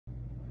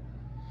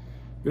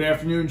Good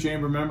afternoon,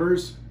 Chamber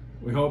members.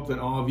 We hope that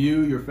all of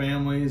you, your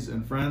families,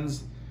 and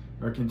friends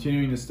are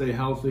continuing to stay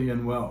healthy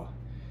and well.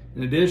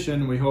 In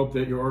addition, we hope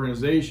that your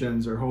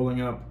organizations are holding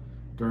up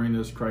during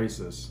this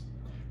crisis.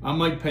 I'm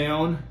Mike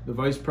Paone, the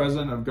Vice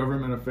President of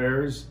Government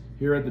Affairs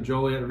here at the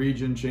Joliet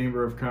Region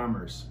Chamber of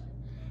Commerce.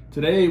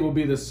 Today will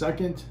be the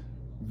second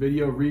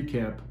video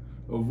recap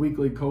of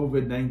weekly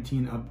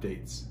COVID-19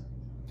 updates.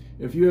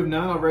 If you have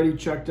not already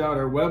checked out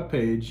our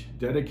webpage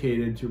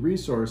dedicated to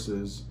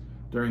resources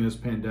during this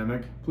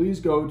pandemic, please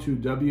go to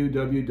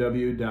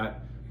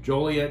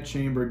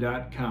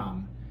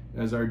www.JolietChamber.com,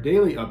 as our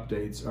daily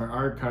updates are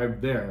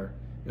archived there,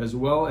 as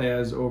well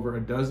as over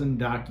a dozen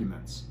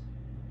documents.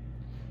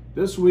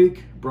 This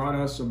week brought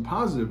us some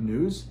positive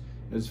news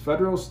as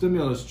federal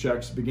stimulus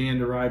checks began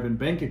to arrive in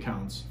bank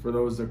accounts for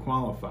those that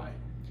qualify.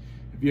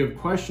 If you have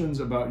questions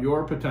about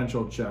your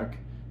potential check,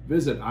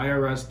 visit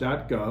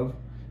irs.gov,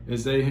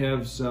 as they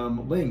have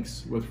some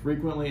links with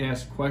frequently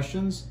asked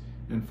questions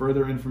and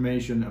further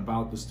information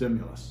about the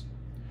stimulus.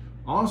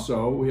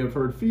 Also, we have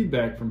heard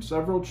feedback from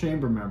several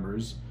chamber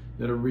members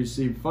that have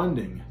received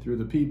funding through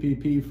the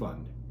PPP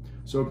fund.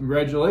 So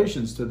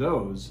congratulations to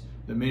those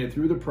that made it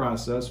through the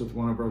process with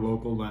one of our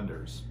local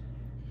lenders.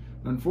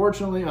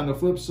 Unfortunately, on the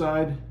flip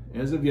side,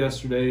 as of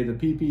yesterday, the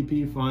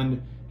PPP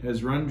fund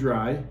has run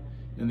dry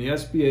and the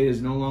SBA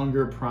is no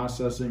longer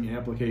processing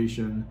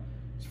applications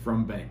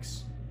from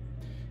banks.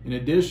 In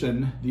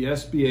addition, the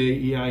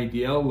SBA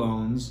EIDL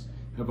loans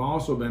have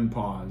also been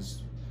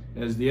paused,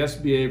 as the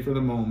SBA for the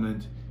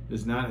moment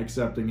is not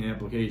accepting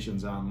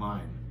applications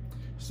online.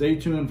 Stay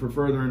tuned for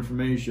further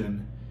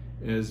information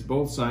as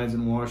both sides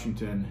in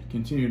Washington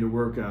continue to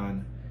work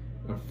on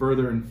a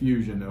further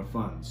infusion of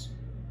funds.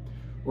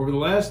 Over the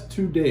last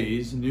 2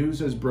 days, news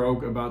has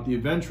broke about the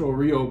eventual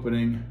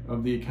reopening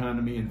of the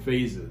economy in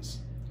phases.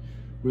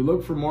 We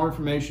look for more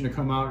information to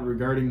come out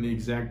regarding the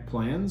exact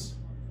plans.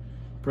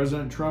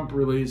 President Trump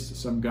released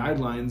some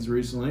guidelines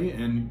recently,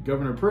 and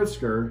Governor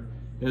Pritzker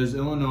has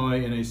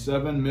Illinois in a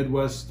 7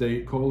 Midwest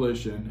state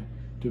coalition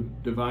to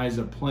devise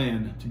a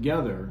plan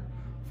together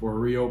for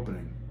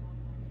reopening.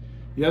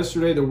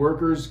 Yesterday, the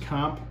Workers'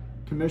 Comp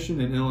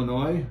Commission in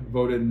Illinois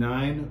voted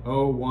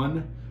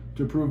 9-0-1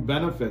 to approve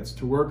benefits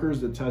to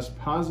workers that test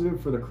positive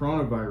for the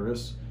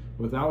coronavirus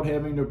without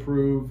having to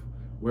prove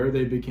where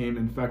they became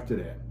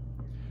infected at.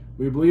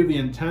 We believe the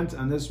intent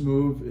on this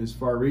move is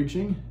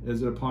far-reaching,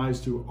 as it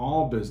applies to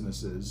all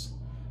businesses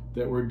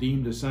that were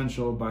deemed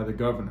essential by the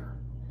governor.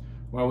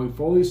 While we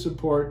fully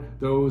support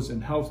those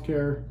in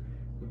healthcare,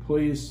 the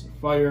police,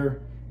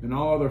 fire, and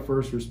all other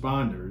first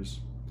responders,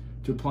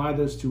 to apply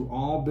this to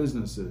all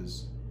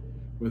businesses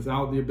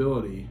without the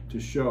ability to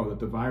show that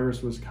the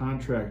virus was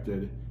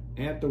contracted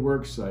at the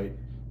work site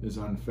is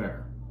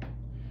unfair.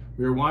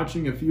 We are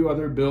watching a few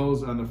other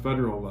bills on the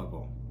federal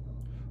level.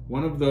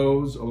 One of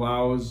those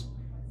allows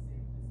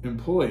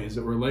employees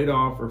that were laid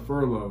off or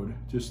furloughed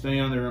to stay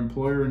on their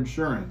employer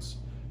insurance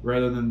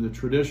rather than the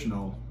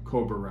traditional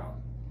COBRA route.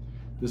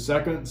 The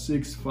second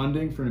seeks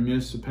funding for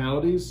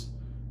municipalities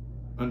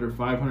under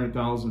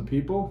 500,000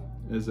 people,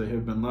 as they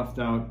have been left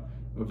out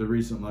of the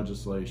recent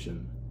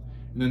legislation.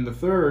 And then the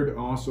third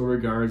also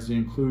regards the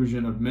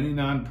inclusion of many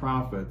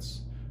nonprofits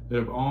that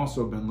have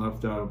also been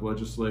left out of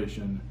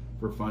legislation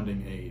for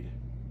funding aid.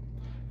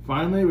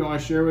 Finally, we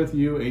want to share with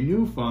you a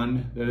new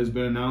fund that has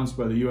been announced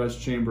by the U.S.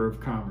 Chamber of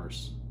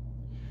Commerce.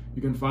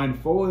 You can find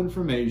full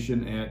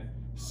information at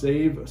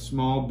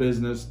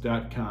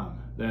savesmallbusiness.com.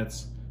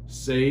 That's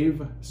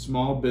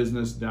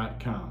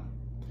savesmallbusiness.com.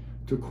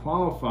 To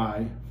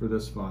qualify for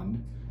this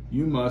fund,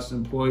 you must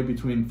employ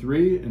between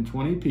 3 and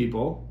 20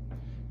 people,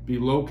 be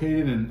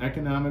located in an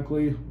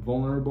economically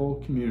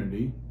vulnerable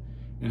community,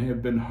 and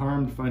have been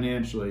harmed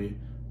financially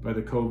by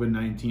the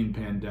COVID-19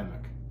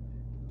 pandemic.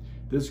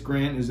 This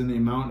grant is in the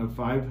amount of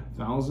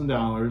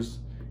 $5,000,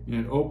 and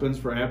it opens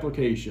for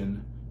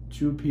application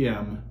 2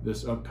 p.m.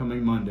 this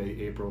upcoming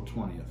Monday, April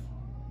 20th.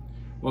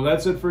 Well,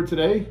 that's it for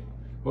today.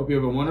 Hope you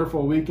have a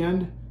wonderful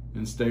weekend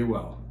and stay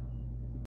well.